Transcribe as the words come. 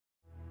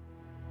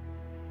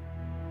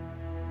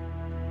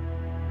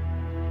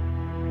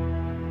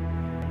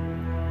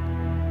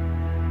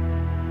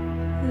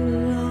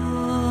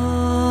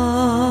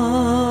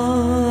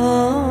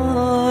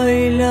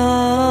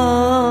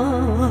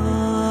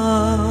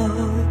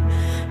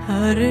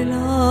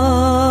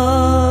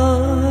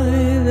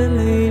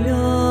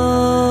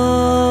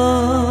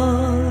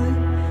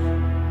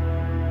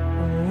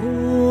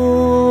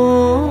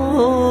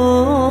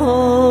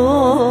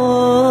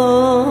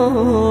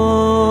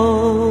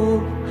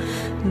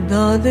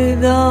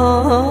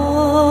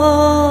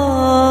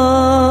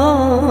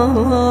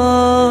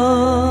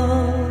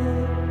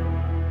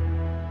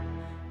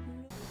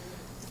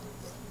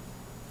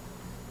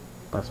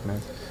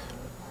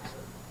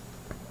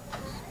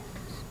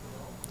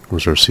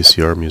Where's our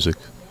CCR music?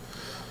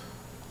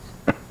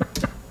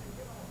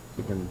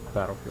 You can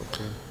Battlefield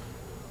too.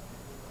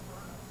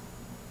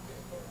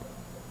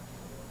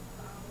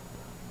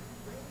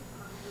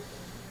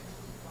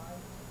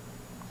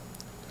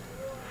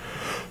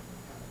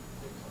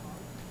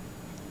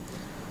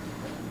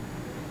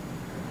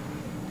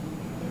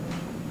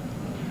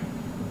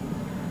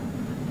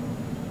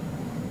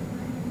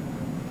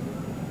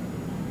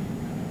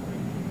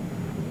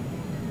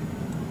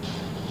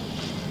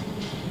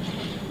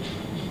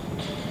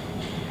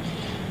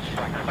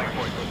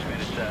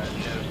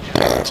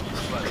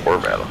 Poor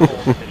battle.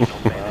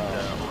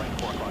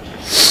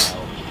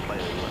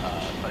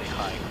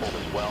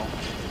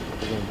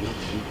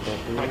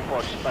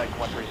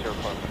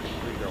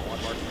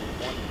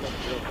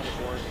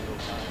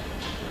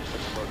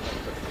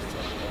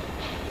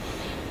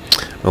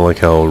 I like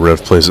how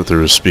Rev plays it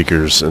through his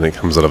speakers and it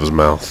comes out of his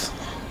mouth.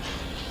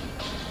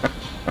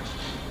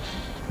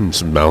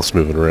 His mouth's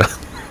moving around.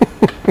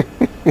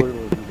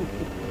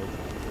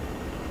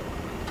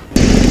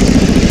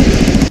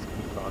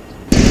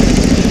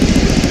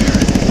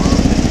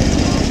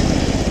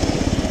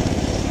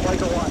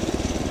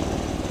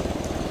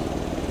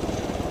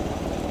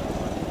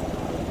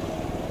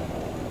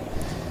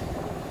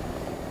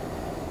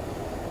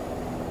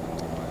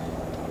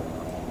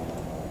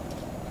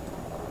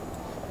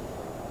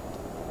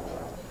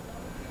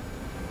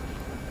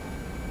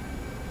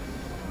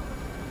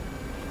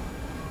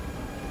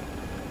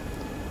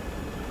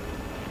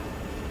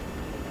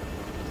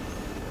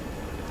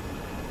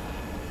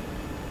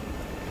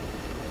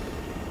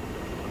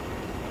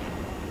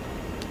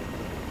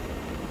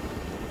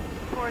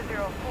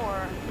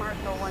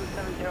 Marshall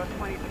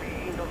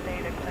 17023, Angel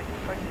Data, collecting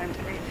approach time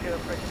 32,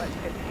 approach button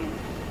 15.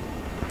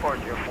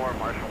 404,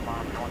 Marshall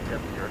Bombs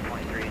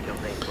 17023, Angel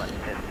Data, collecting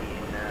 15,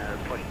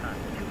 push time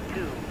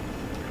 22.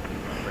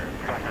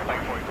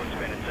 Flight 4 Echo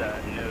Spin, it's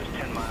nose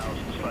 10 miles,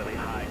 slightly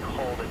high,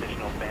 cold,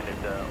 additional banded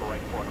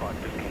right 4 o'clock,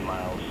 15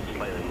 miles,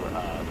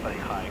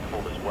 slightly high,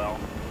 cold as well.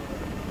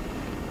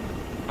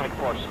 Flight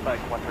 4, spec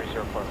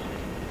 130 close.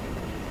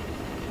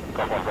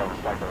 Couple of those,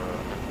 Spectre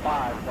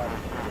 5, Spectre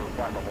 2,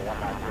 flight level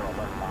 190,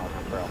 11 miles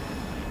from trail.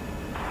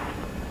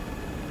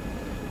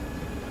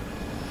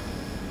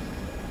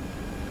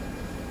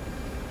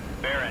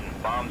 Baron,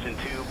 bombs in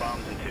 2,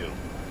 bombs in 2.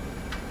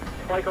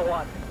 Flight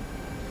 1.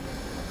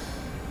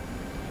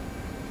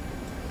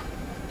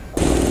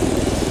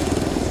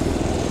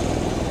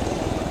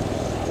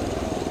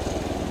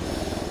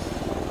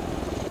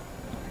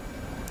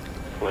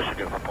 Militia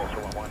good for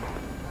Pulsar 1-1.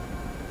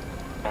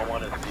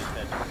 1-1 is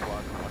descent to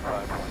block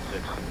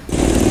 1516.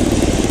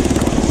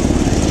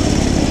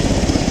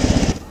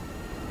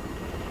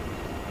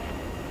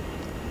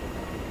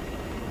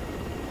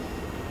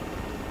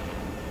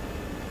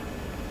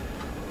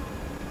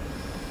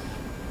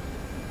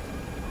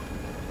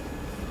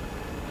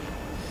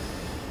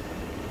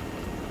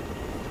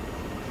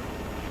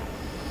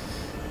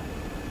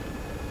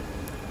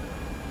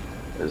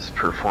 Is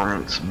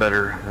performance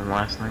better than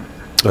last night?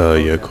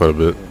 Yeah, quite a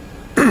bit.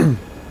 Okay.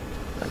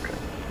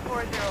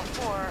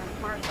 404,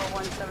 Marshall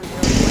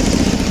 17023.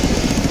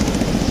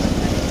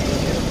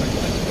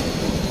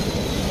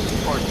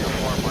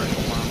 404,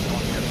 Marshall Bombs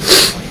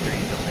 17023,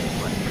 Angel Data,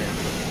 collecting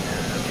 15,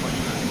 push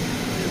time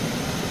 22.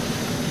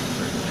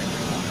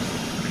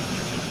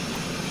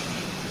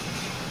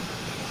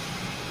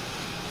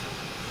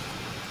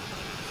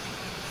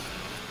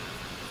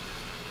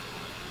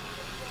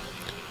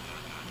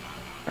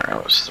 Alright,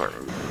 let's start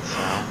moving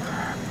south.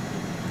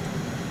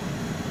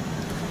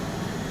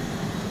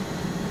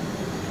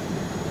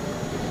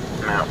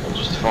 Matt will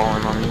just fall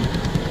in on me.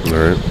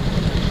 Alright.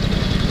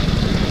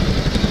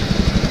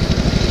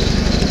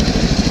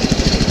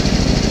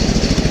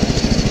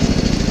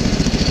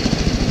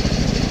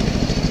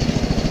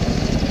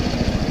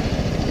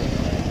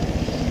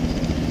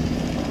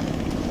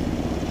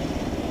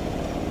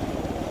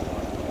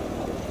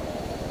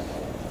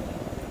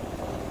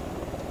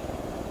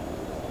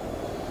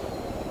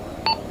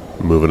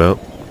 Moving out.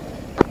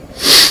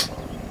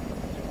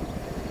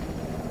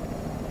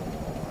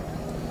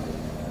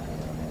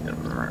 Get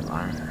in the right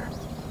line.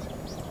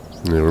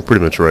 Yeah, we're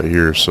pretty much right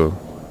here, so.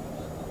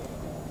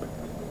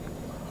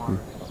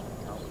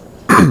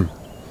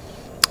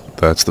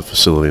 That's the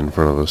facility in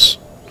front of us.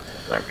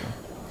 Okay.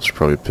 Should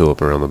probably peel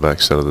up around the back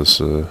side of this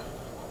this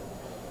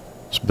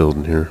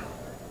building here.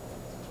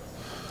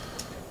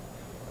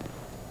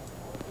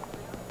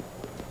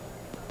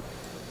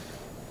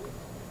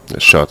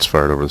 That shot's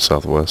fired over the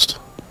southwest.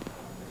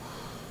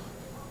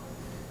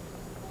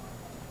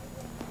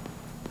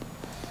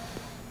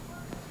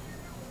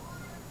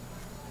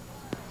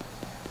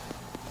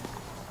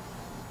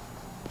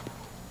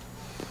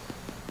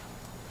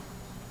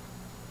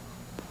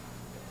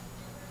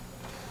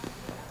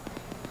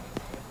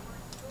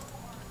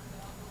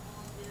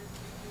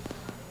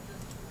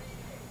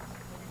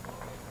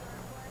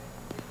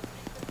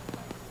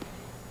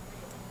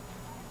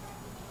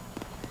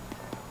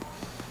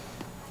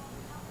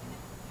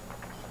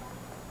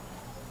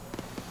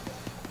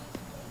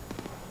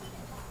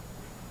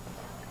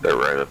 They're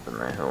right up in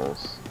the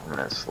hills in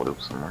that slope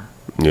somewhere.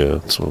 Yeah,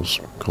 so let's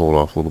hold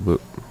off a little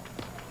bit.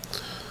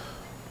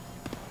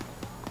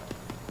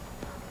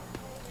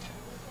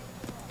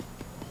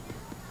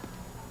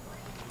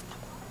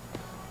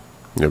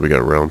 Yeah, we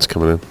got rounds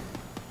coming in.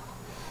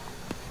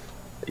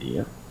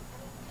 Yep.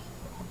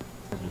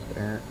 Just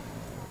air.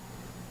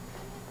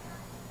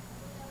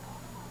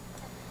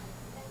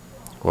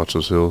 Watch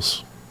those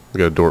hills. We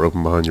got a door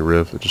open behind your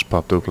Rev. It just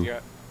popped open. Yeah,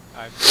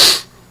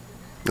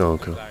 Oh,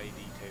 okay. IED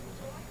tables.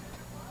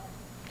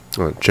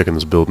 Alright, checking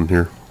this building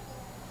here.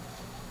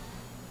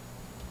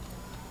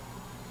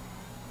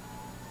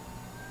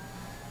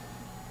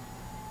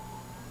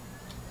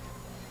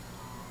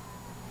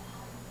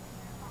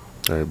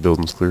 Alright,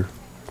 building's clear.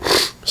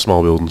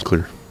 Small building's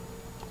clear.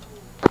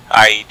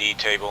 IED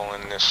table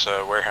in this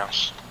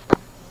warehouse.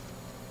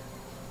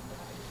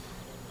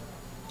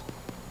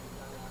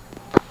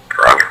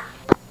 Roger.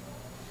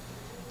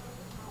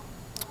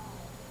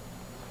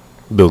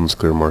 Building's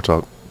clear,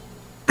 Martok.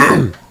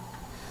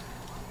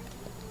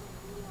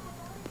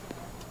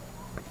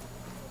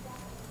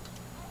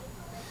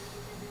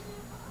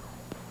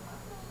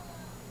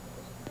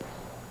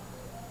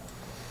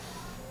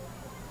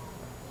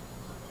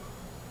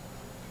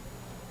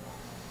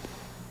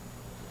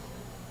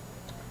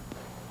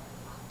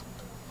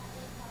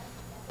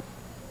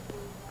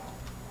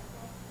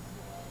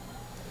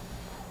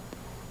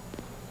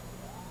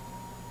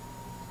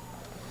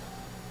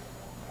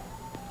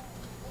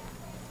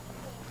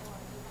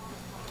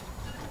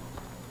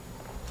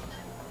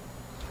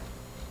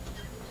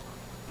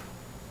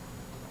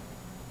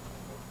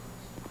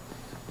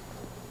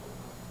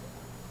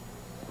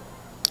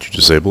 Did you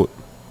disable it?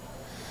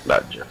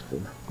 Not just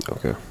did.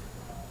 Okay. You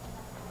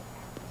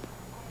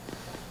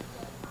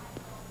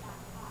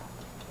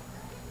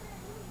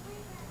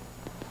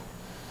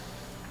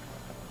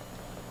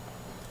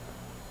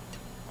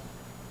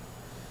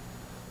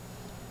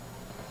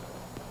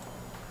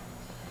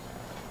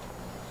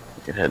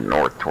could head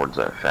north towards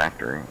that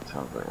factory. It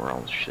sounds like where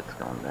all the shit's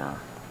going down.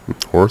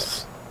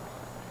 North?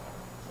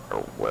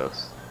 Or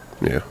west.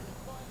 Yeah.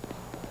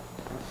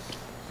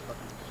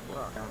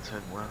 Let's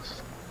head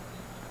west.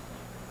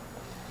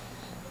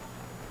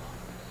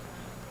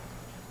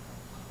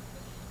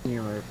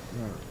 You're right.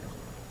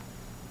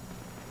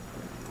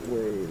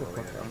 Way the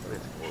fuck out there.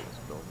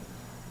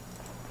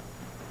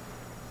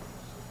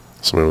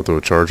 Somebody will throw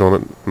a charge on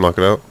it, knock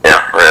it out.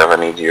 Yeah, Rev, I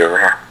need you over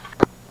here.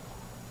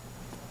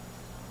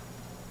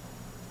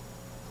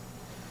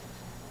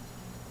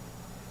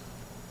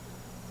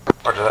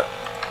 Roger that.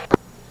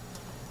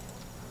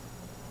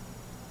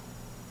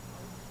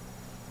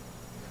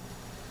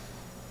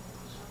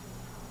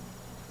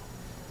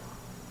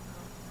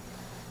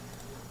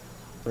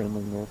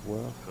 Friendly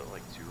northwest. Put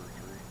like 2 or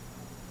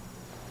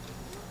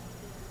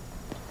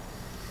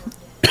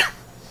 3.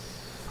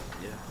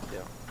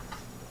 Yeah.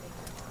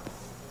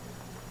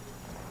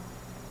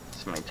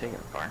 Somebody taking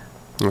fire.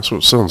 That's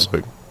what it sounds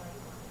like.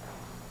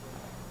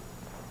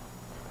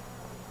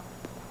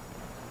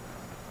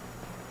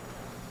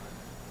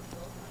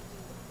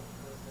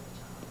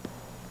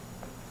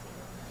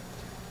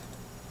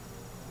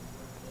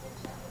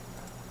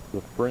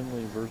 The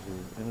friendly versus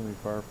enemy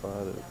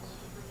firefight, it's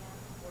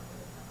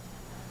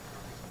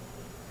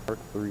Park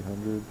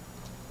 300,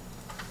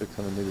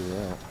 600 meters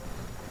out.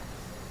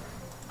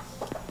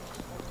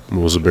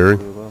 What was the bearing?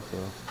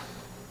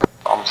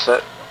 I'm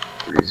set.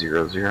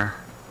 300.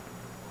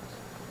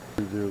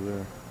 30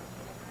 there.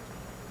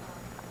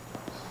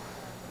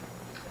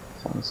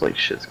 Sounds like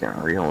shit's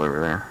getting real over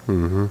there.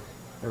 Mm-hmm.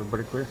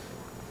 Everybody clear?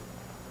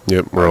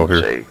 Yep, we're all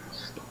here.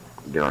 Jake's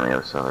doing the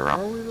other side of the Are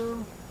route. we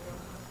though?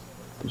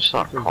 I just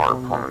saw a car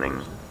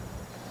plummeting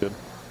Good.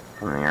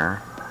 in the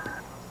air.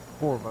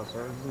 4 of us,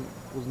 right?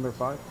 Wasn't there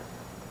 5?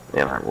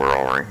 Yeah, we're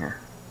all right here.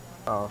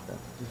 Oh, okay.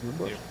 Just your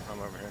bush. Yep, I'm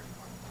over here.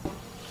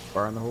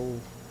 Fire in the hole.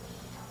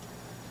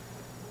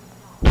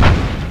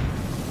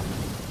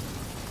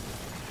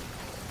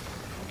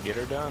 Get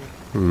her done.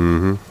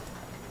 Mm-hmm.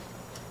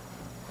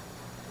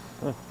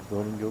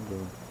 Building, go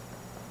boom.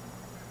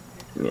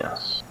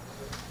 Yes.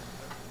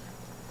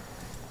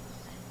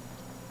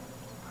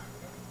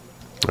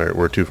 Alright,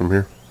 where to from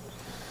here?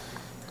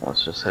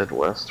 Let's just head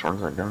west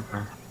towards that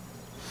gunfire.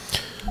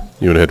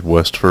 You want to head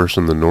west first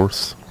and then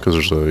north? Because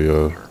there's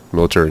a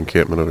military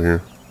encampment over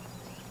here.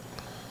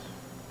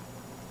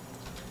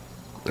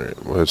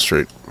 Alright, we'll head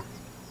straight.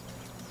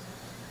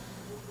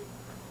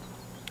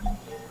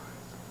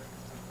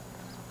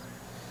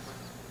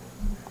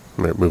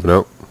 Alright, moving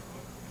out.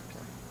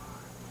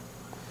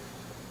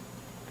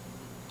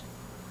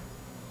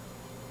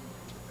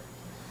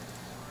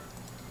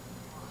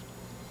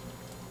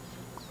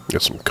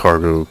 Got some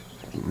cargo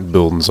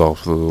buildings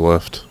off to the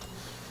left.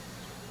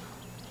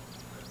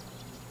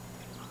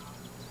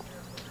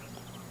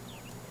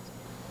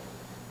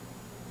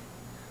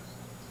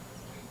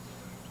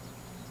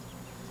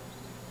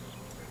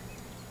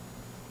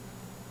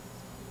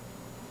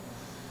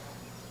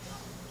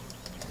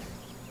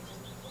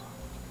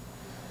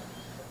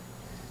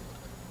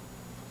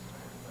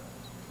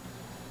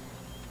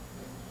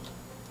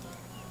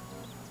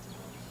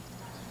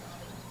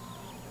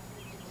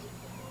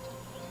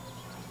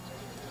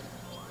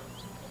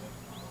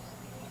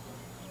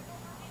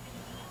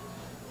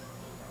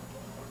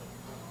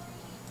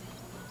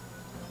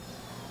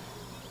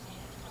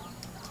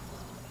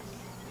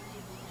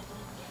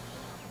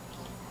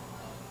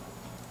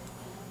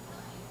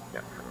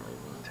 got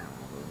friendlies in town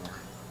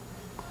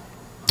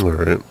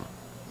over there. Alright.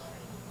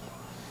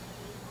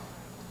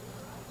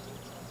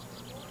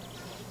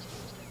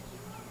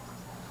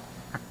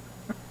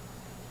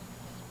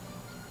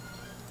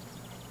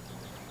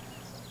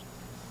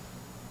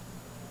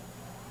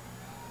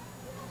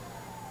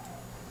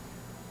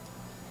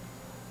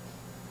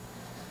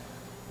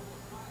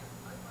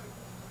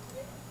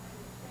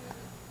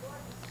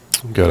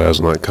 Got eyes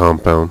on that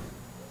compound.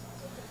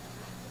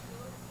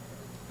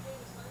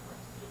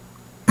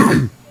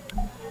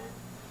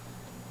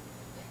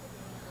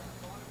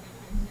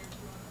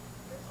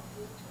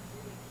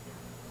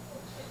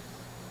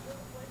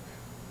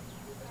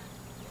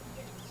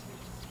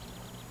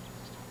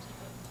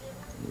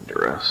 Need to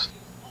rest.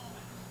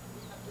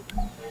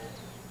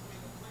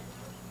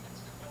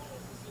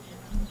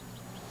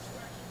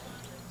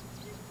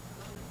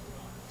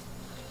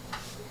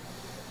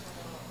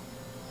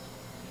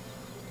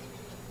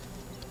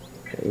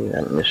 Okay,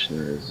 that mission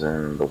is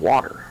in the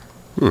water.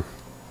 Hmm.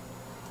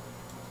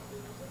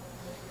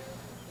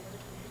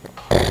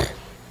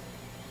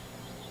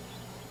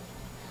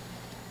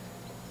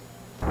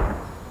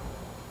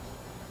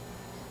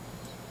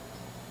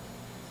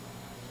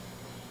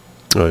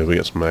 Oh yeah, we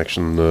got some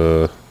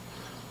action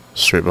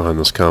straight behind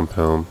this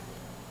compound.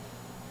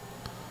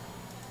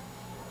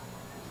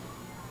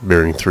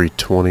 Bearing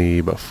 320,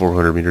 about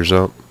 400 meters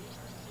out.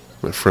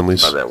 My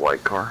friendlies. By that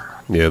white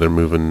car. Yeah, they're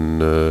moving,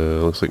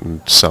 looks like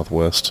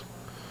southwest.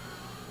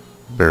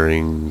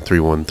 Bearing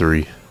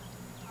 313.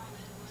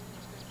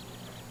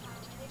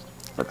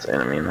 That's the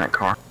enemy in that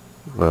car.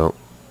 Well,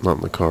 not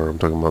in the car. I'm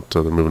talking about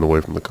they're moving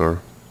away from the car.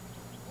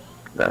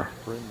 No.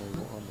 Friendly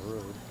on the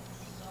road.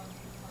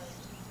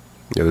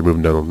 Yeah, they're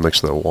moving down next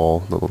to that wall,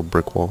 that little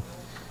brick wall.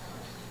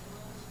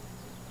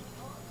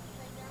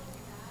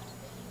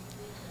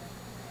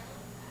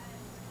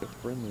 The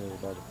friendly over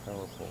by the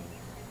power pole.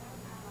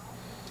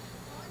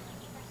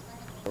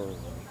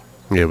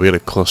 Or, Yeah, we had a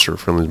cluster of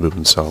friendlies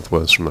moving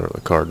southwest from there.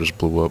 The car just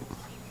blew up.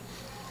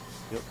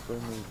 yep,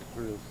 friendly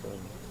 307.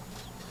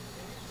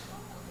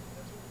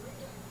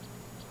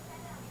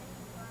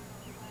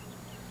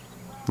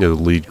 Yeah, the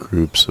lead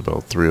group's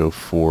about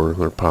 304.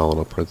 They're piling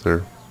up right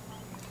there.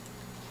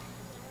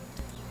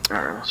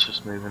 Alright, let's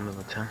just move into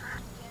the 10.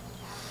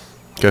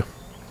 Okay.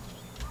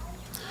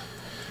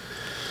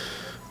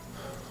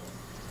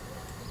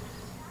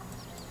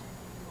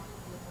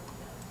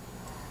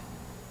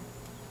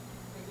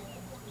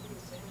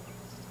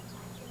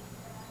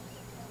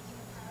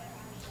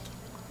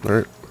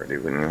 Alright, Ready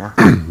when you are.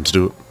 let's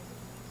do it.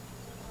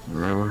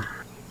 Moving.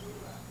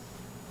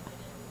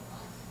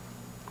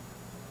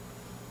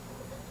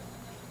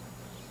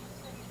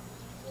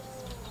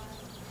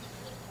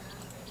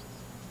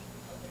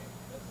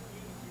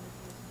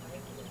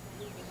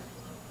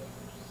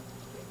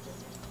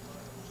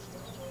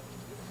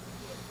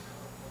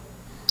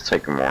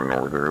 Take a more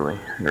northerly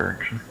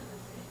direction.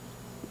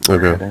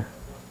 Okay. Heading.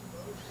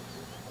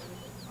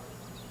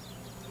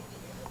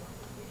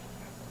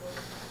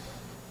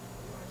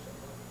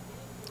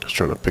 Just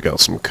trying to pick out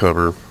some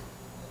cover.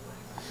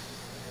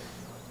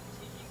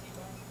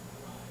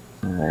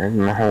 There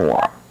isn't a whole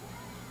lot.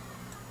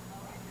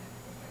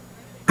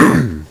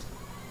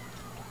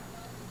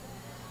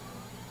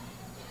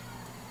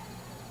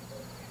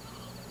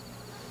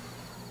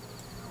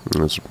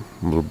 There's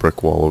a little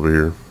brick wall over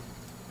here.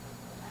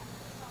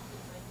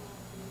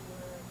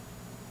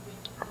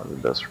 Probably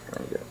the best we're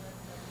gonna get.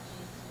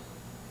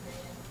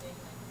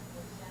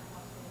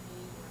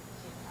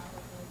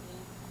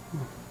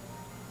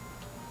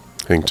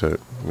 Hang tight.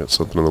 Got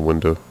something in the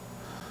window.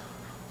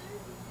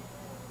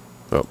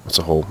 Oh, it's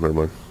a hole. Never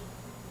mind.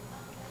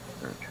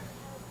 Okay.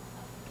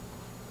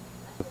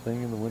 The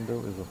thing in the window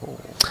is a hole.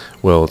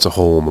 Well, it's a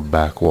hole in the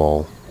back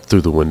wall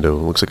through the window.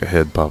 It looks like a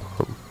head pop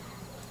up.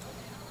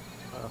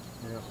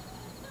 Yeah.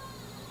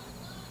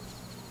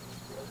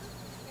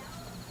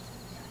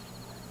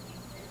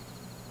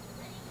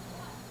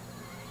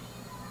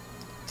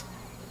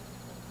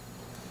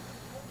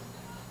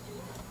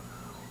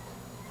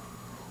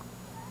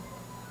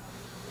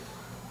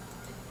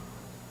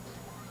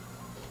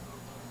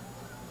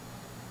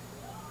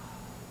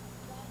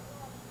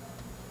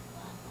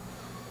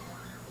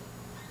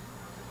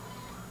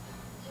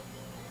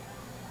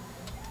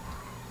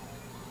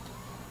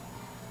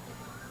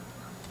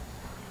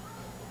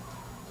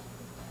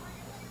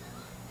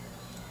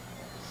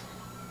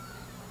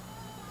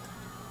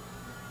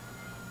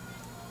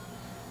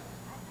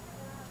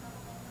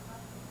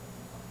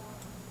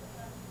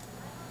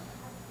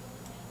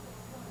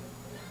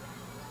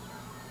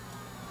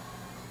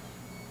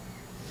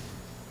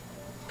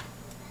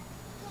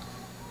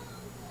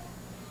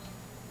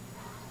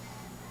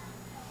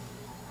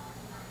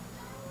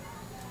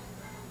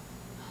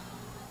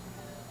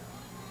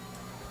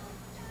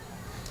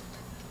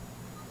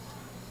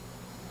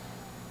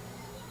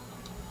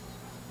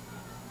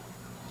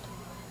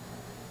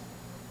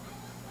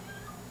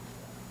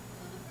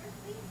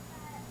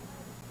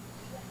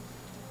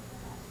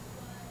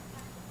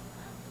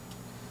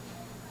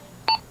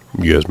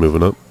 You guys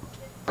moving up?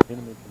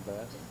 Enemy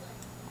combatant.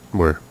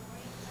 Where?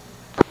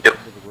 Yep.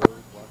 Into the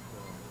road, watch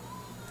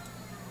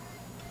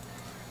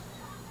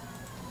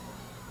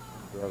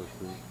driver's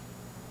seat.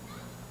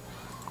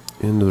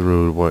 Into the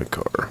road, white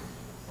car.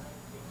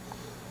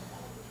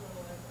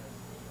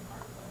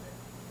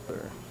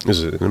 There.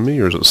 Is it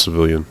enemy or is it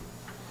civilian?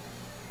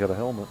 Got a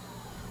helmet.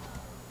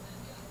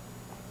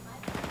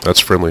 That's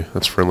friendly.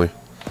 That's friendly.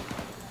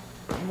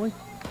 Friendly?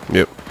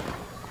 Yep.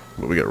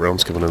 But we got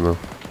rounds coming in though.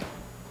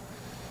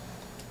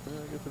 Yeah,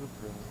 I guess it is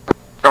friendly.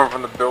 Coming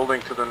from the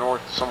building to the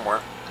north somewhere.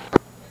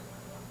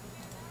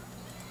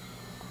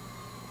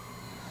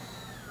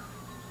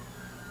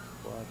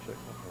 Well, I checked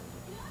my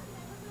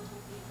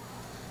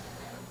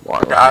helmet.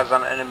 Why? Guys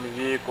on an enemy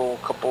vehicle, a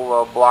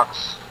couple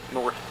blocks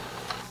north.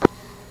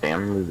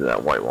 Damn, move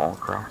that white wall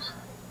across.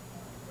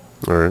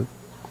 Alright.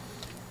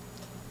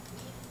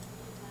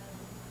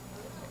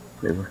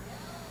 Maybe.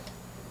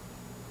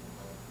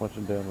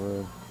 Watching down the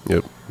road.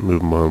 Yep.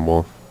 Moving behind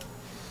wall.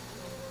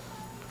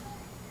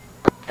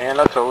 And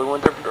I totally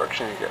went different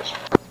direction, you guys.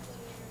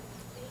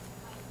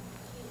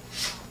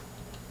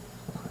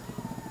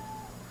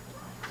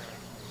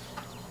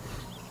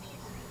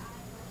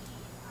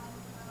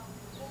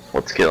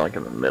 Let's get like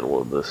in the middle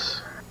of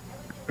this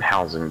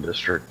housing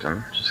district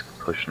and just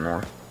push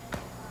north.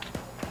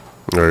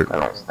 Alright. I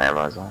don't stand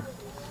eyes on.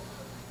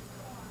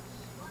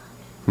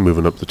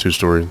 Moving up the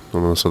 2-story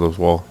on the other side of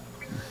the wall.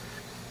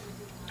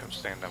 Don't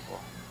stand up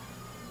well.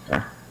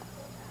 Okay.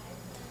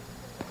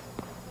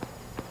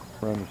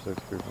 Around your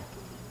 6 people.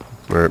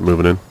 Alright,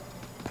 moving in.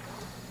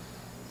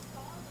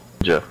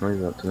 Jeff,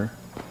 move up to me.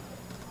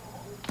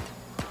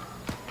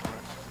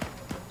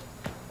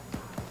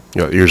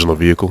 Got ears on the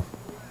vehicle.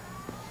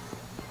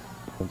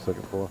 On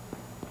 2nd floor.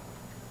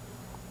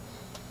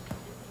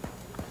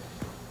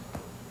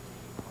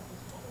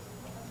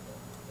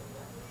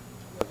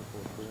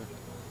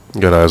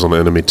 Got eyes on the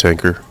enemy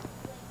tanker.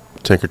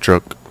 Tanker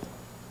truck.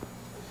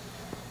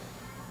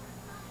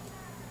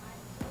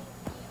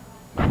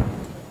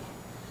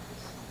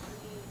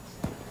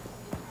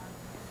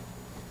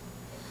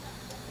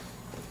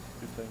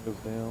 Two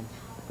tangos down.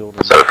 Building.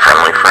 Is that a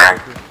friendly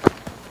frag?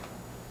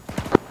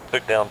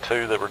 Took down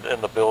 2 that were in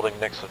the building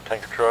next to the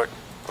tanker truck.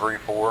 3,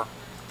 4.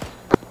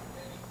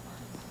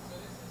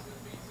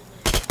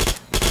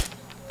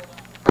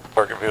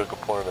 Target vehicle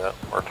pointed at,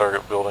 or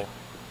target building.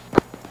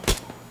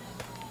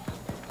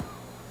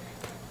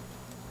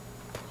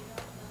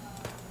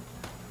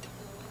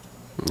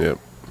 Yep.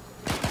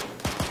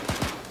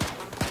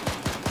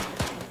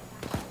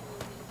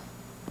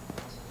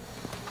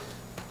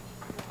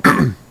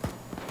 They're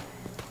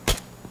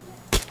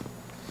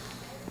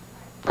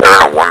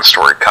in a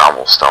 1-story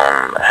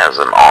cobblestone that has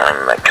an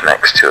awning that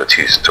connects to a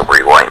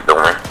 2-story white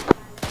building.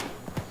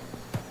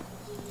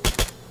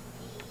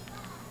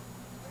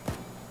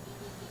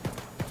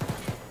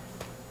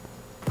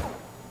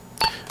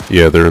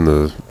 Yeah, they're in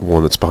the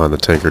one that's behind the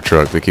tanker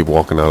truck. They keep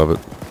walking out of it.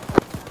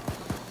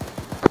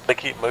 They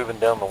keep moving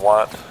down the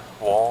white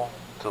wall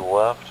to the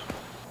left.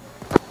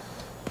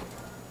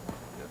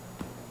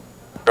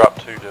 Drop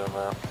 2 doing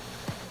that.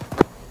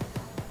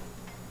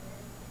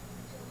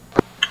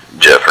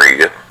 Jeff, are you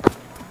good?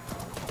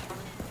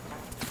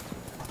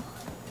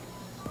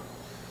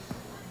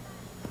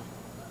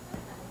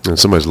 And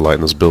somebody's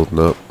lighting this building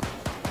up.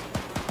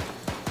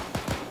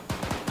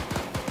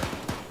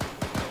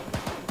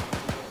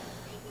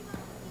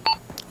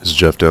 Is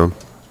Jeff down?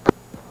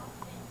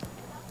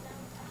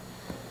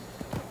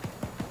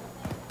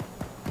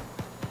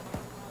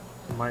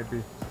 Might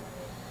be.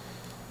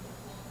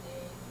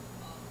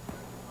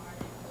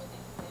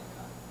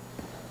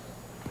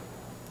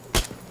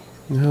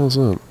 The hell's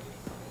that?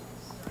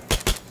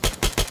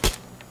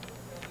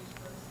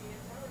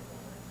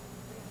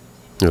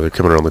 Yeah, they're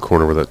coming around the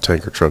corner where that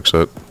tanker truck's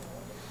at.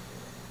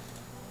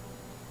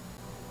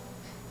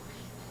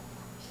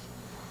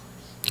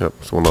 Yep,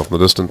 there's one off in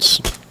the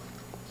distance.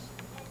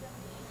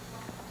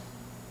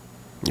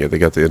 Yeah, they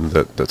got the end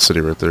of that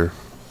city right there.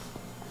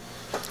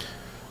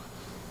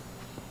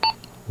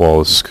 Wall,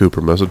 this is Cooper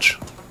message.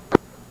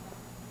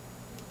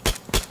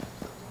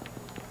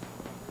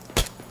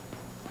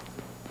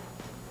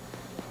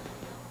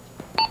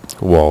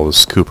 Wall, this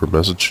is Cooper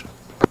message.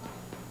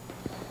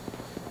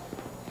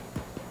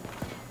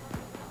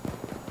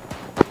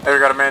 Hey, we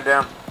got a man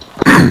down.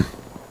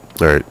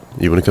 Alright,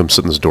 you want to come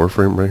sit in this door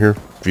frame right here?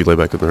 If you lay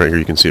back in the right here,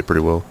 you can see it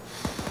pretty well.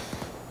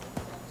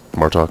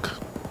 Martok.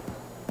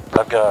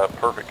 I've got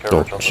perfect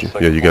coverage on the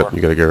second yeah, you got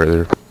floor. a guy right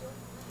there.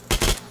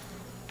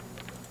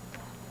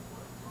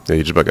 Yeah,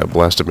 you just about got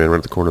blasted, man, right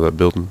at the corner of that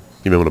building.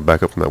 You may want to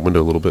back up from that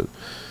window a little bit.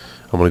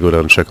 I'm gonna go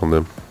down and check on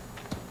them.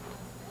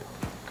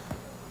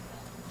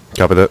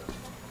 Copy that.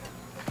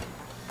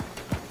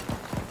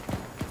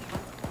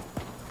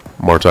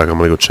 Martok, I'm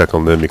gonna go check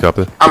on them. You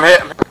copy that? I'm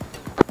hit.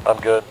 I'm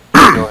good.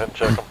 Go ahead and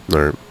check them.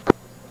 Alright.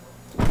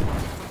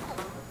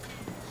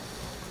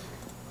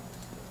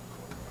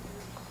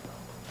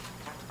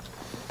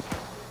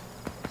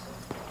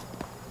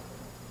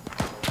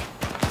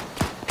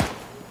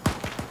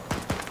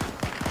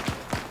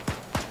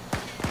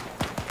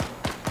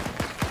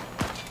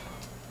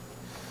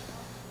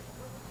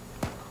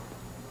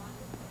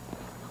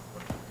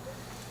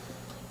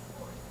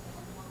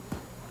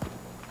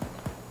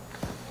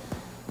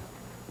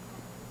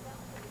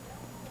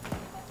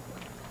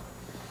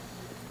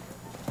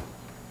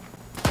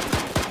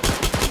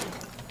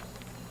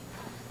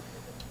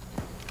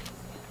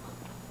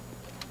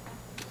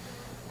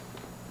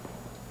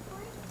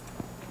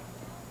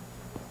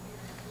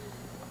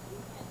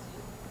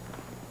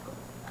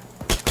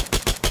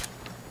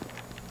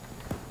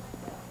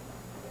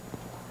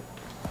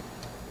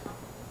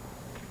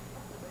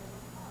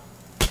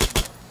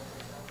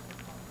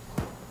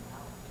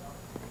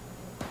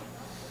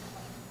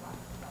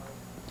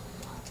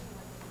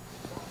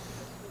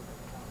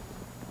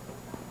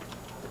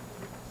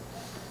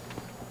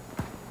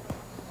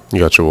 You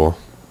got your wall.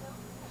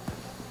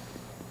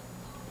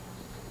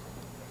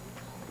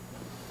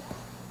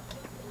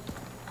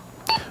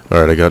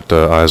 Alright, I got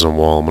eyes on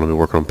wall. I'm going to be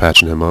working on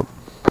patching him up.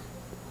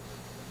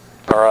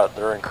 Alright,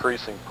 they're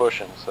increasing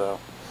pushing, so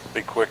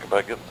be quick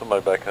about getting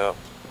somebody back up.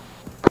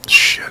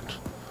 Shit.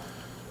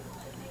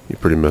 You're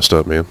pretty messed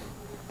up, man.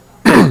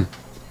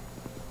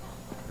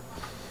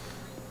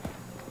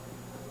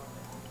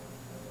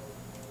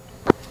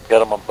 Got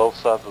them on both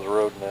sides of the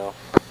road now.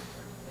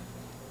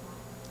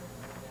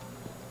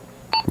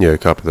 Yeah,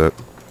 copy that.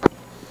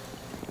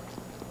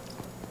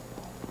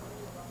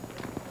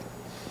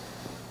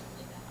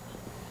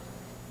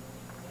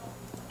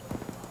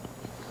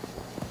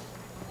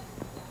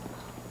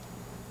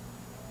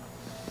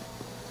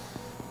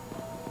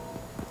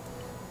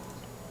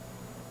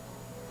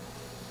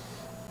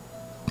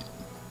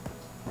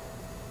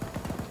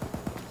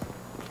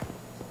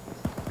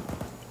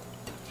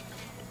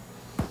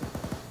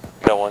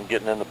 Got one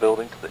getting in the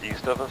building to the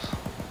east of us.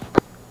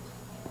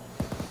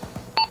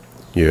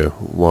 Yeah,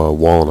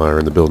 Wall and I are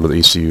in the building with the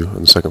ECU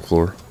on the second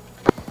floor.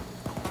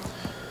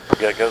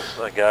 Got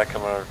a guy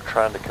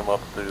trying to come up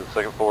through the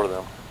second floor to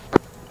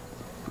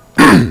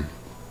them.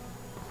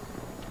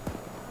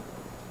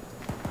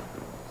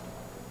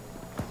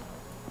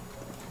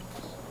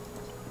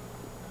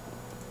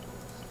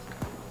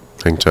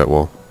 Hang tight,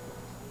 Wall.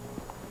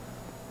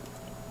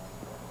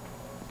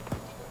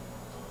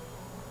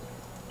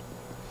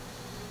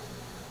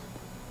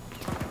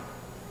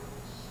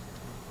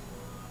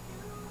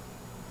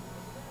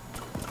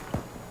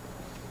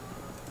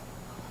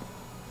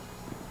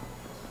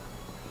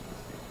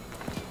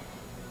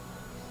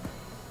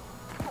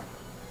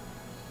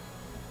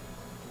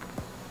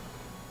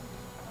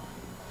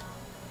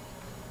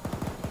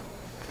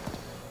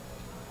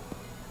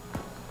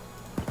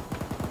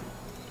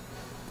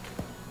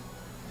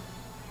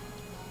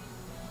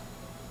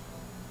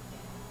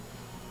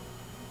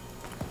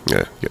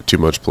 Yeah, you got too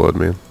much blood,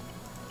 man.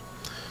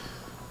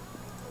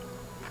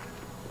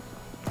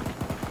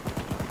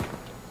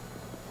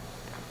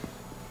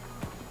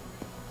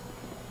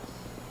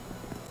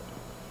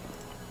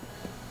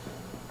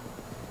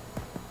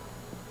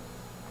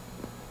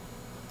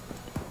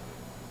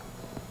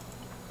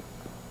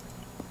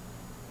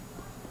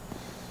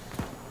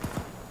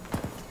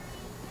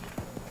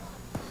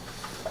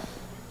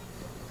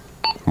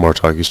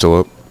 Martok, you still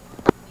up?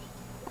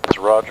 It's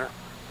Roger.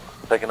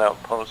 Taking out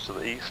opponents to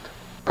the east.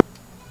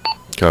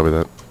 Copy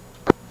that.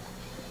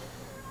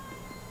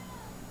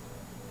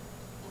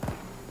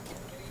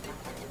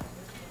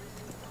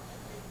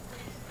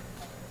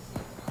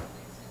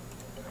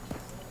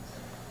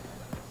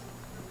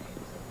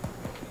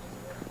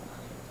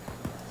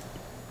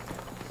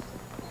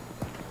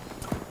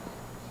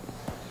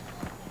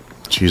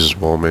 Jesus,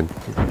 Wall, man.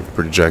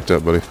 Pretty jacked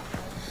up, buddy.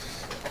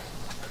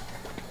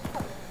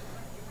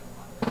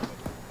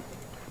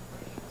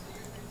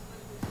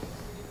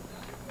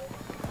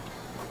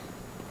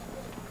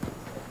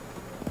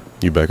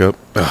 You back up?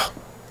 Ugh.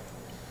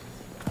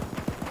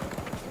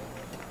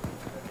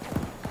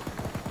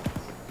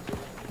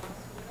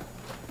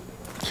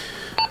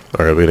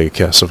 Alright, we gotta get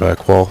cast a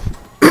vac wall.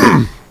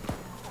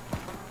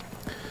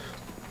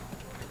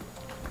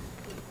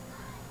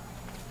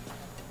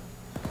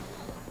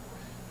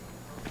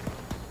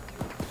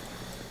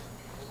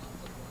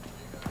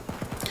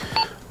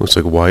 Looks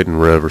like White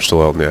and Rev are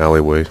still out in the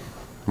alleyway.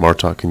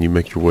 Martok, can you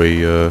make your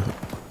way to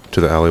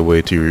the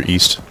alleyway to your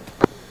east?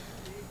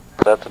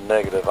 That's a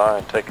negative. I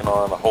am taking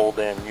on a whole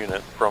damn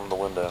unit from the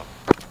window.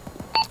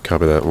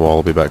 Copy that. Wall,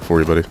 I'll be back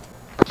for you, buddy.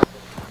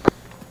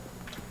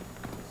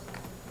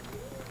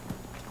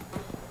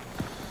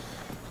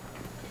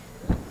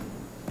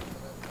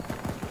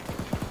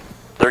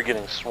 They're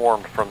getting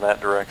swarmed from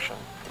that direction.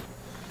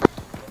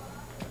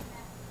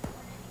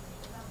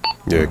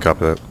 Yeah,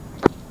 copy that.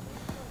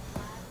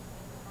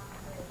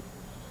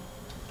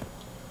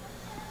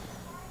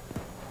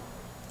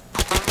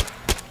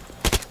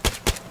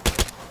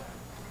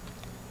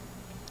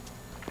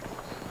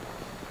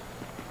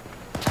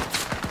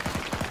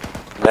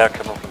 Now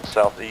coming from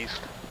southeast.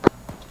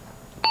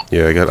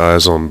 Yeah, I got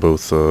eyes on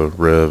both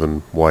Rev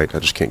and White. I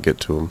just can't get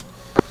to them.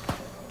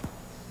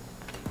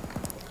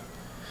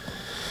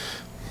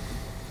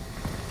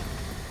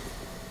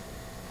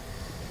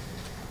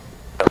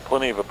 Got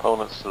plenty of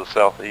opponents to the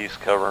southeast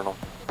covering them.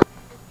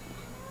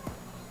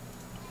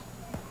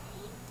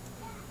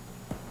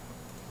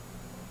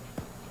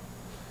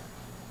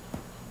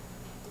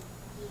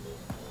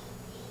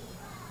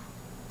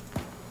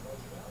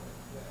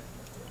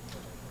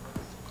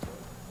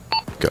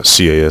 Got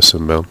CAS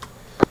inbound.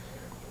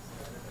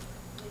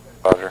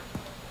 Roger.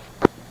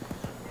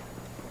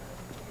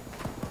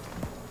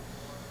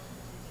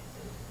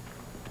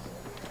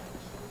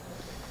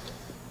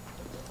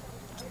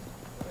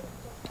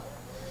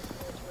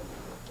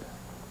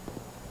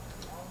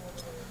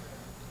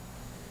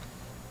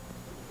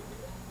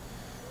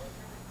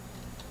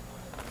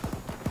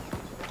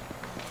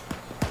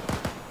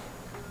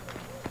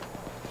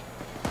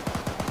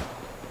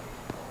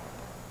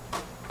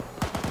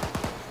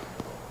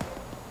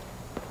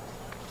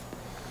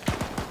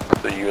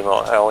 So you in the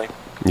alley?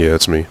 Yeah,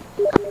 it's me.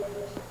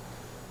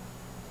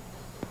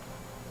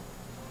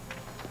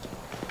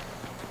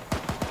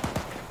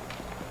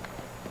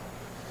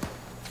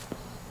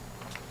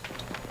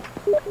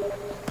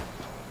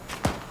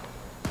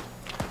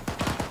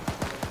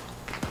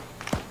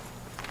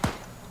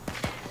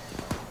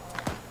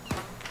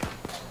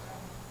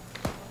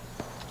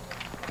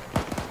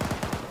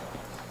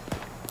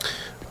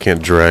 I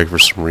can't drag for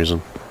some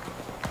reason.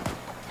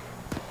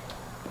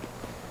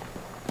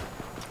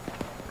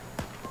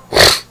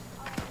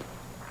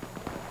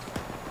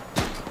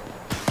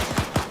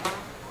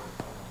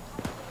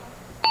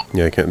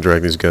 Yeah, I can't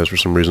drag these guys for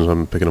some reason, so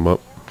I'm picking them up.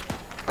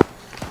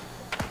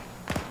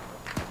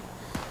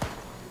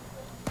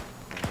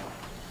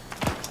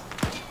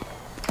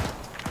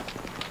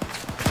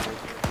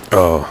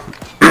 Oh.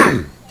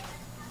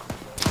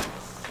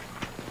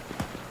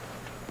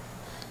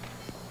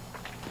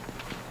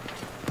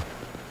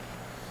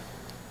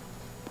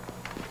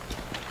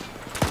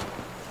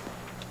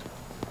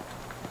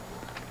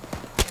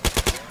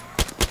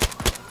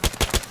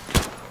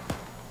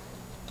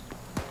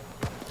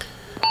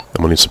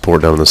 I'm gonna need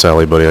support down in this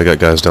alley, buddy. I got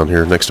guys down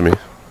here next to me.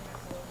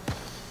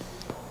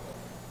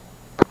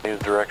 Need a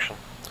direction.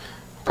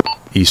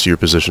 East of your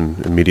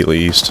position, immediately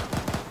east.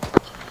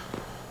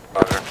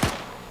 Roger.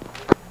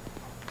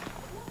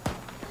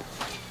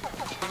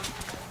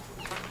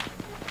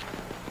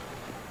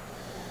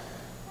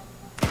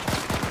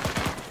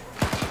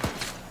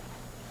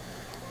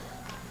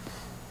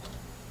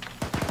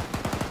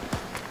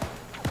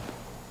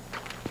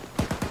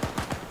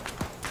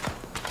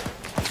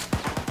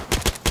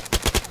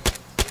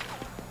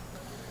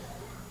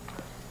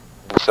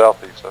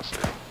 Southeast, I see.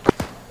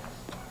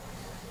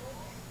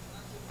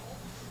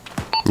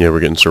 Yeah, we're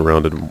getting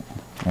surrounded.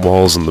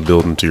 Walls in the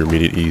building to your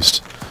immediate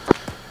east.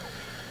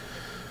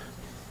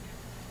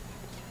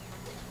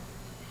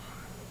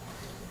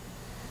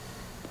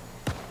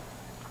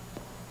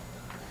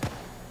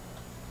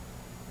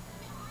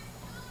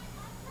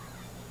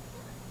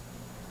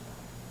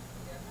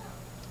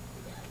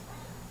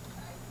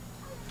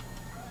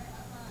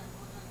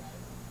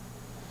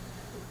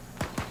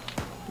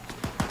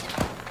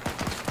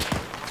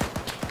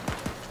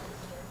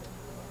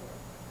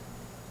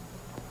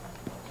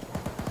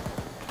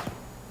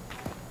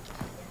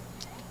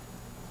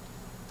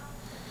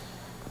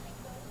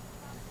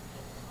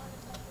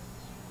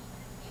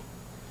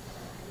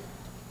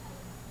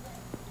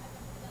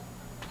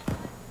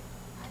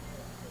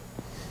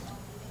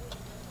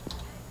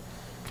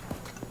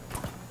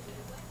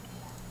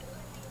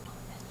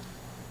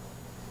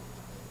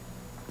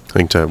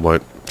 Hang tight,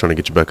 White. Trying to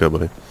get you back up,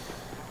 buddy.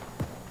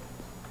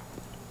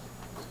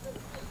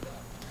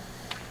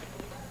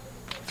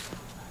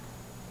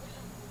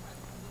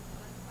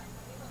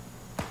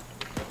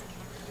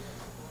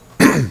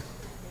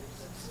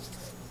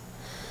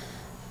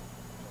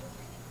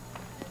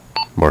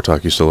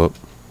 Martok, you still up?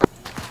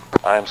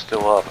 I am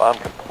still up. I'm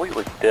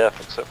completely deaf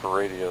except for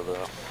radio,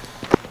 though.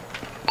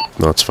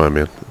 No, it's fine,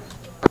 man.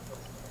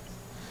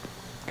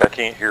 I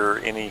can't hear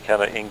any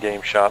kind of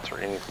in-game shots or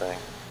anything.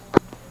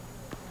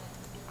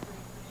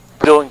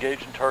 Still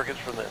engaging targets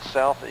from the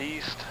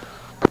southeast,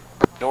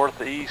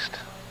 northeast,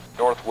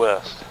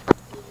 northwest.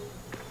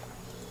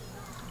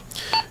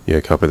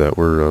 Yeah, copy that.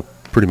 We're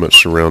pretty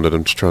much surrounded.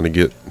 I'm just trying to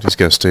get these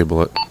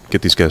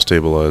guys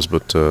stabilized,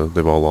 but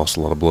they've all lost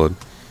a lot of blood.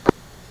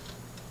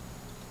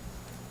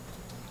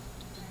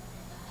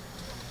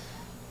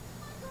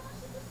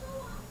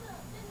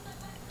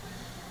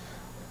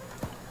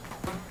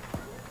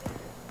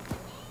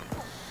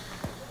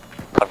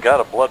 I've got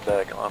a blood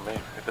bag on me,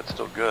 if it's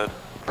still good.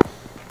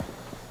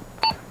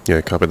 Yeah,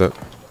 copy that.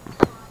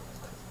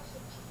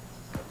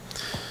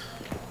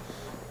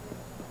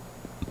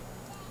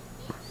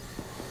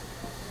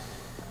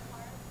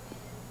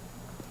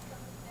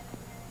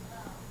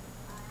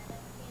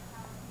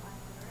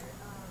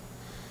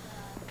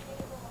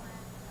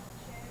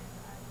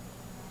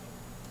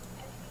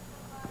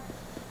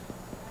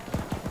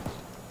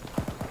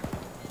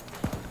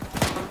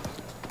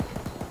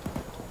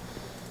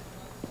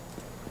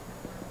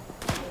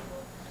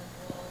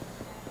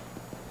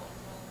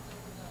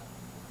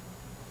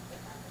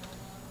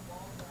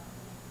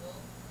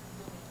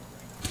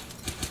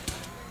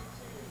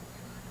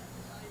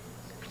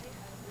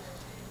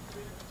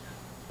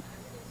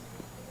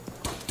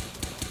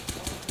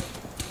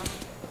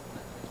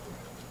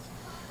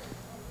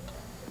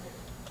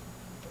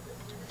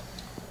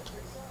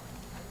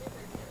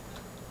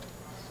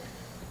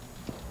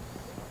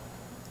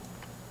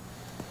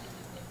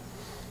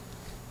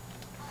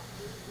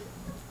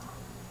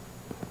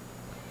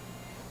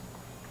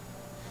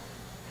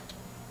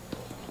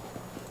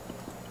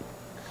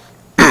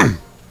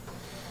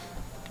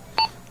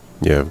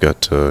 Yeah, I've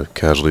got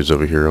casualties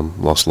over here.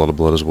 I'm lost a lot of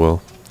blood as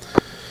well.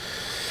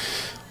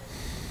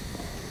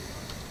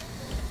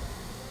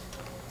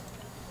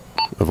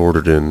 I've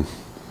ordered in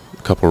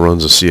a couple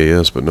runs of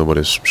CAS, but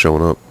nobody's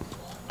showing up.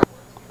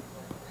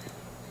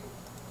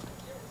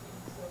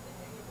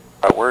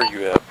 Where are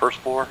you at? First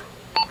floor?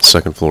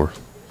 Second floor.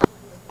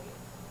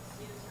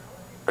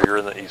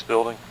 east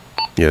building.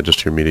 Yeah,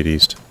 just your immediate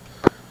east.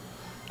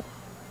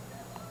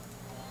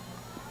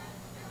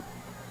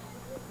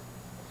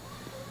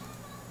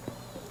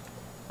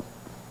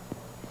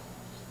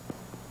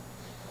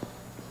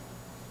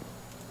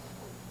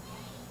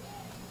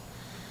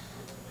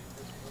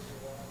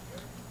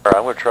 Alright,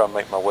 I'm going to try and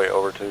make my way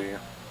over to you.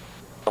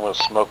 I'm going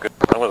to smoke it.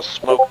 I'm going to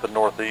smoke the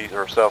northeast,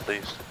 or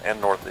southeast,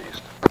 and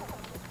northeast.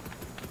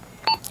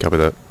 Copy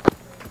that.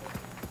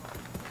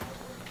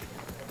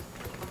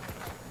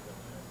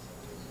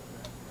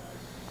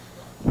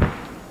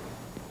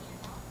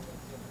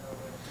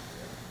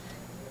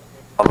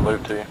 On the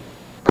move to you.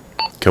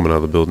 Coming out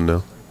of the building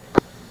now.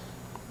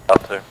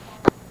 Out to.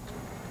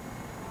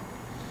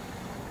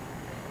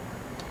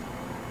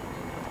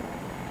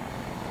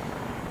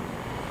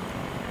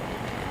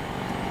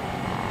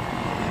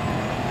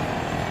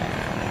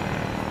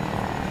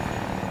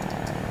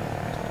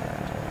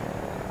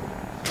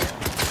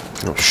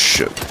 Oh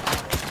shit.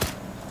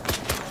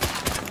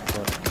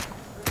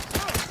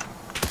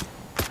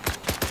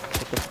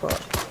 What the fuck?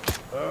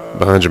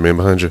 Behind you, man,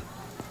 behind you.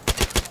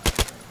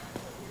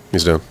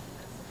 He's down.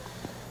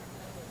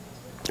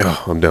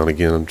 Oh, I'm down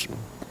again. I'm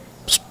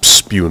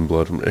spewing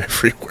blood from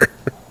everywhere.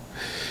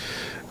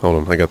 Hold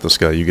on, I got this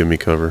guy. You give me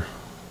cover.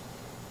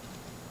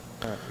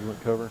 Alright, you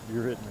want cover?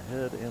 You're hitting the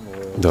head and the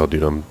leg. No,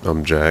 dude,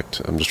 I'm jacked.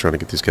 I'm just trying to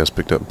get these guys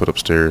picked up and put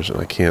upstairs, and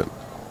I can't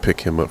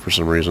pick him up for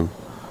some reason.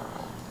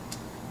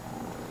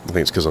 I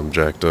think it's because I'm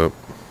jacked up.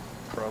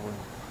 Probably.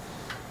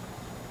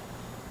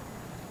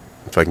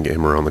 If I can get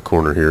him around the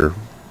corner here,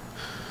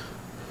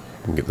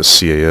 I can get the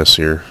CAS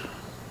here.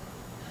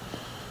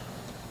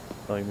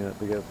 Oh, you mean that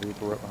big ass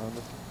vehicle right behind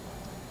us?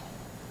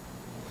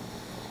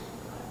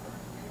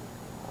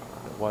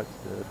 That white's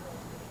dead.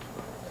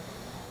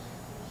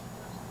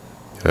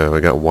 Yeah, I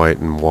got White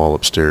and Wall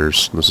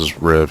upstairs. This is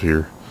Rev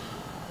here.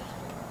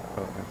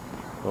 Okay.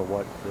 Oh,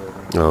 white's dead.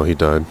 Oh, he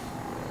died.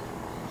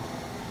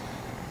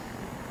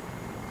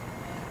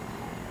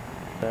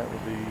 That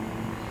would be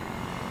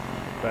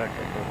back up.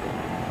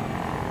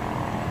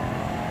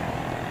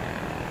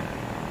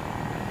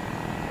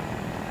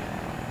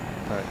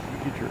 Alright, you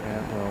get your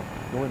well,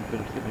 go ahead and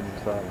finish getting him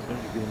inside. As soon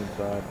as you get him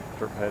inside,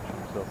 start patching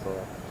yourself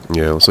up.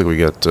 Yeah, looks like we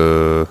got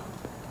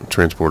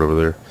transport over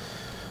there.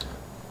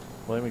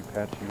 Let me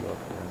patch you up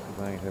there, because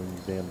I ain't having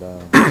you damn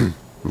down.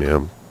 Yeah,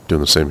 I'm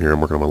doing the same here.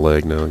 I'm working on my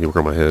leg now. You work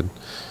on my head.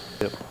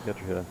 Yep, got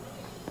your head.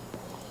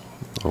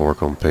 I'll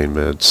work on pain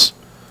meds.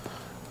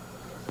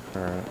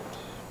 Alright.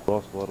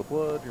 Lost a lot of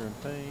blood, you're in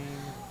pain.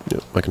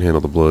 Yep, I can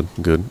handle the blood.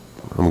 Good.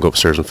 I'm gonna go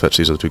upstairs and fetch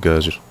these other two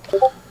guys. Just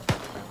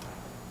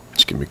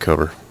give me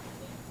cover.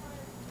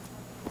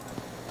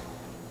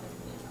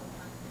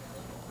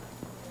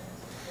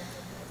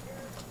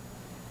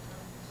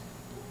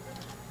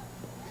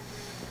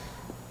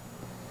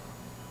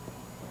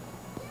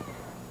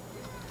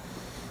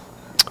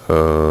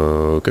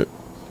 Okay.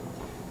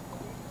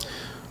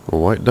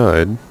 Well, White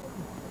died.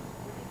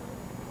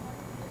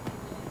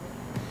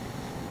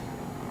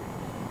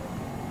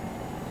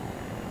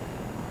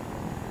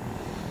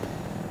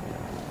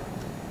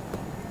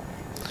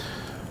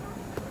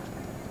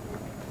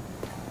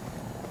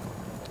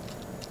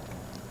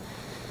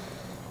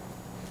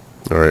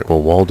 Alright,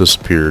 well, Wall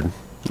disappeared.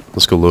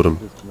 Let's go load him.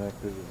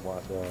 Disconnected and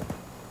White died.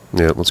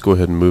 Yeah, let's go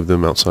ahead and move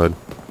them outside.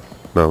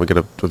 No, we got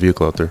a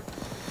vehicle out there.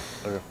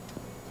 Okay.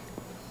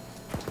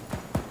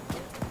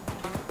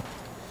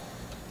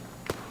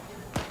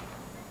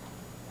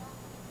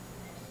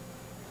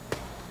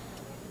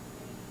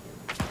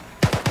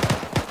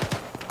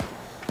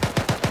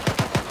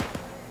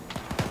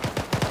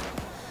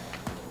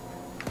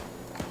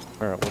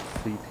 Alright, what's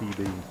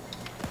CTB?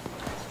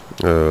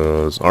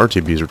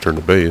 RTB's returned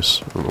to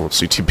base. I don't know what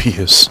CTB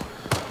is.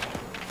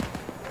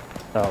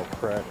 Oh,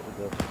 crash.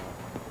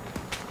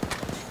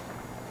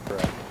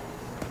 Crash.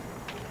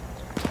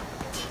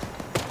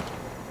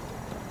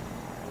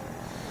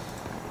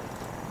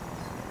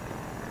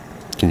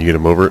 Can you get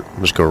him over it?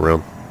 Just go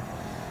around.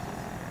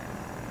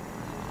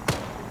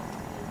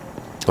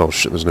 Oh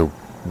shit, there's no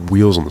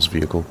wheels on this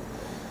vehicle.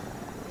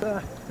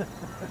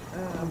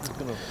 I'm just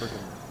gonna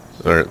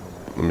freaking... Alright,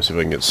 let me see if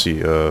I can get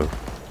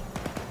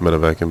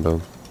medevac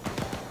inbound.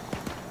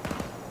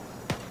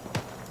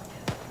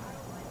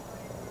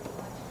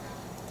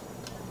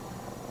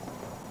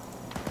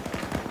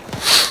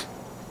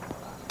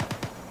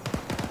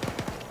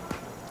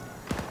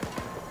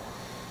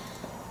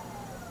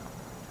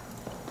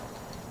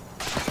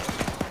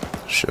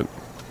 Shit.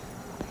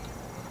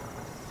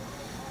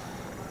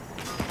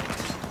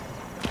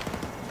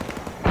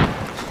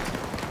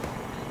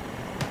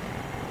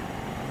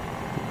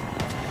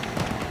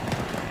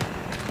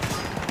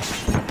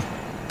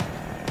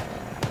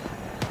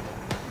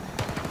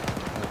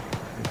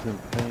 He's in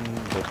pain,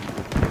 but he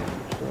is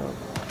finished up.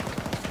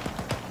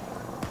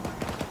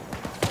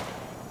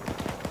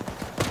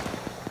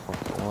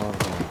 Lost a lot of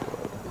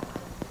blood.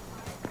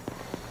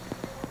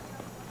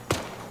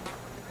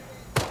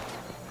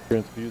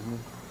 Transfusing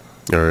him.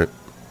 Alright.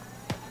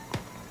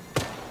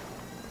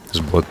 Is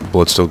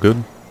blood still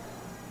good?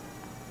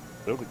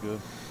 Really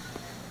good.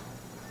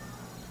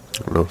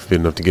 I don't know if he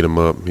had enough to get him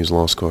up. He's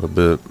lost quite a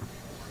bit.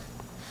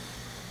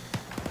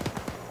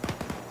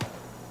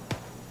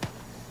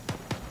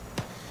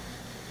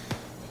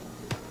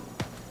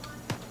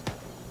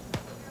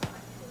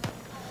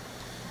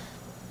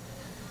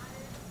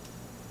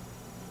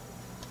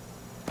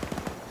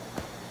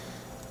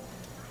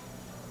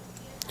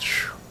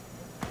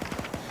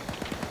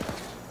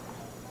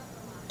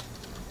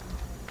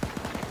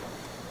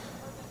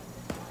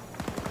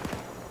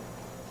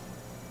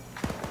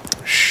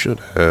 Should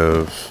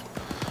have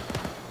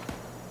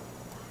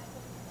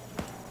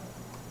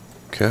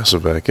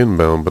Casavac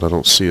inbound, but I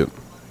don't see it.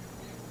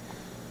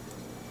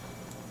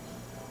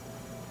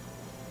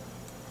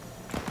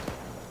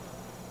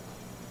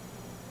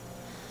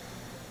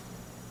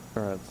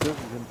 Alright, says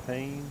he's in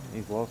pain.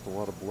 He's lost a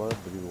lot of blood,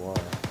 but he's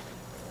alive.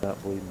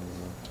 Not bleeding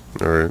anymore.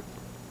 Alright.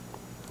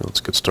 Well, that's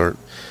a good start.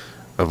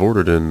 I've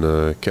ordered in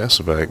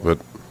Casavac, but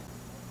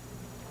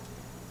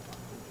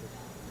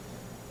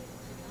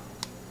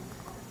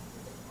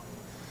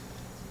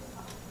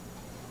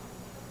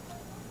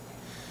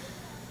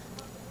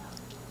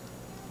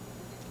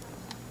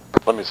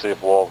Let me see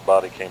if Wall's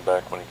body came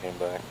back when he came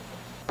back.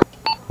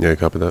 yeah,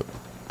 copy that.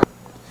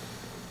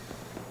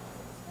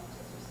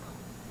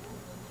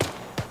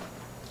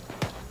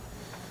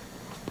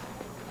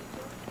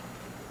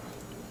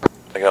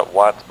 I got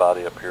White's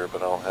body up here,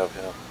 but I don't have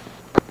him.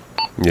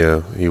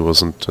 Yeah, he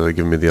wasn't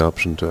giving me the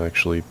option to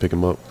actually pick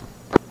him up.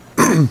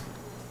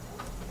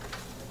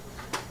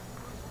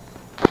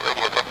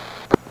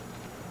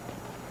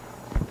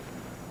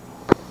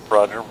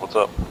 Roger, what's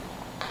up?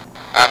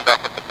 I'm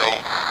back at the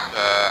base.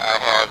 I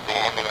have the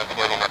ambulance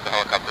waiting at the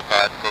helicopter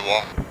pad for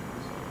Wall.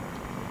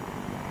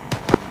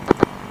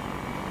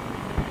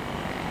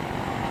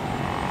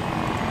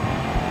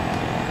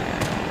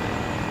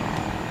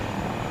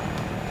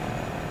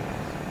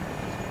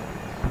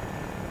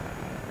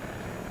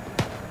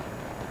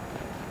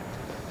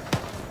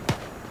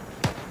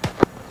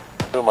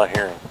 Who am I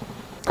hearing?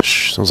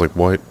 Shh, sounds like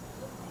White.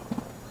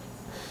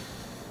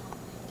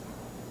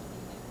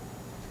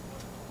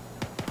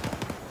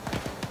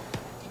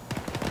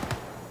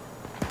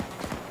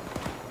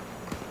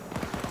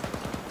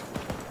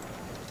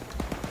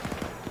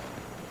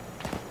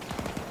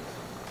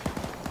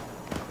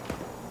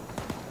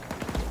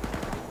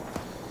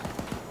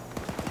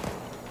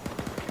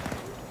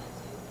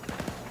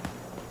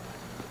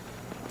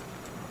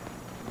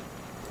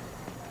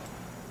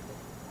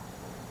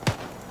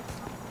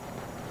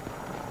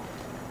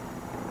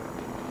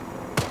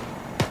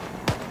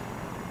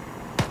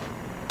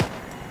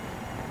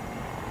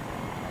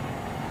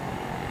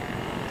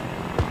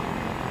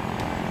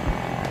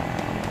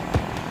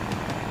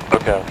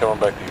 Okay, I'm coming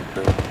back to you,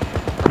 crew.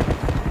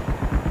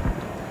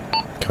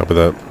 Copy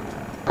that.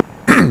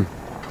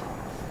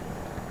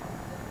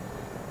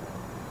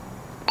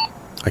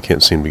 I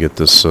can't seem to get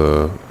this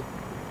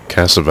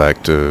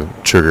Casavac to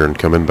trigger and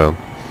come inbound.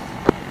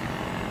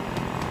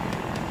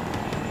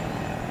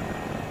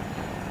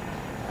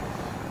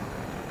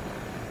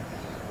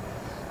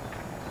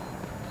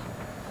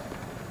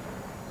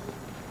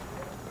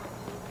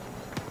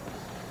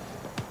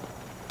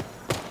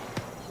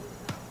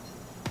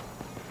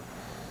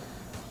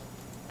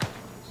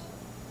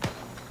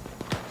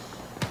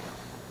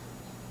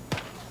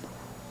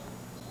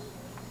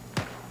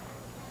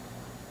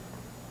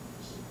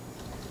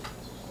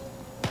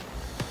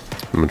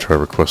 I'm gonna try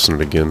requesting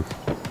it again.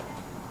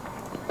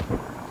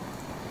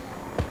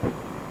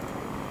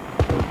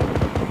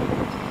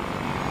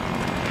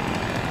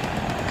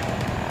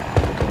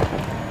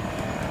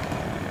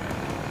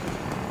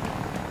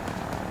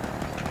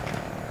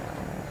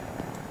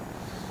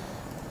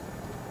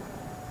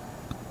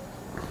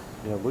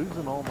 Yeah,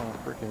 losing all my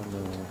freaking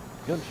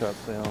gunshot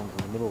sounds in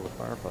the middle of a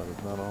firefight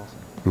is not awesome.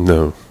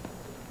 No.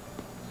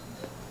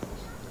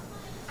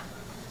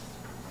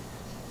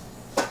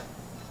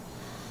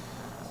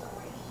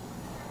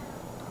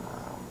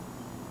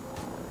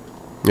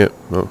 Yep,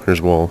 oh,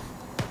 here's Wall.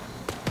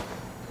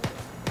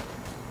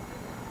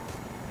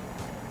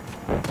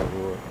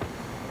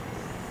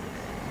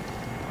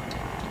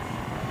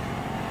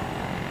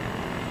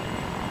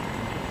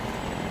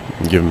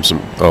 Give him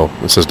some... Oh,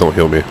 it says don't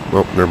heal me.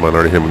 Well, never mind, I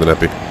already hit him with an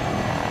epi.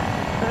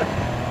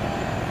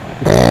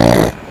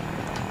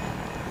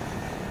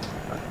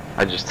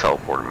 I just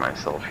teleported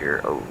myself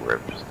here. Oh,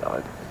 Rip just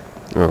died.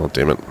 Oh,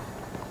 damn it.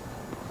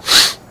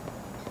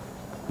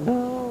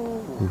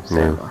 No!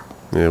 Yeah,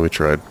 yeah, we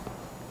tried.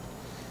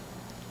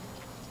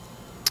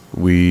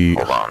 We...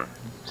 Hold on,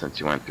 since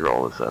you went through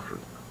all this effort.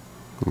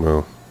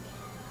 Well,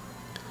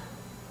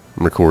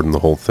 I'm recording the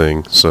whole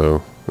thing,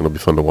 so it'll be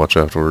fun to watch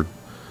afterward.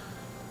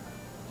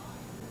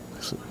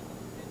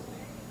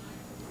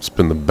 It's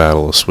been the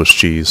battle of Swiss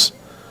cheese.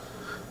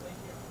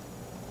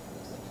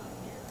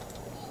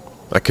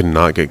 I could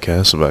not get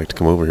Casavac to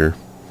come over here.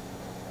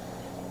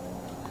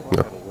 Well, I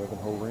got 11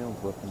 whole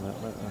rounds left in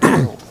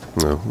that.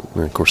 No,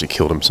 and of course he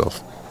killed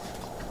himself.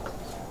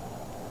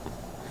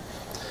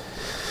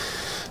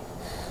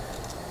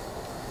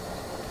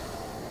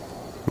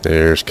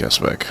 There's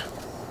Casavac.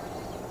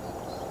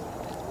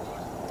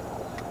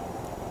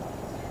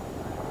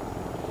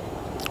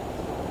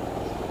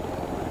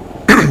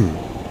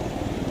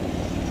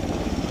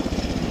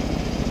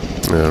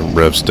 Yeah,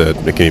 Rev's dead.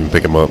 They can't even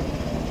pick him up.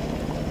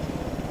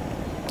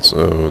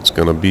 So it's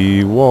gonna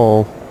be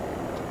wall.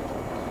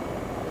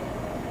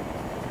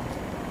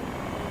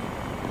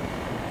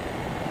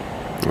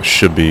 It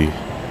should be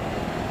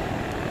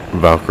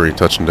Valkyrie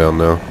touching down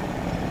now.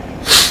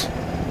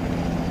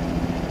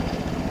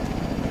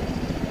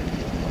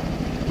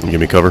 You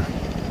give me cover.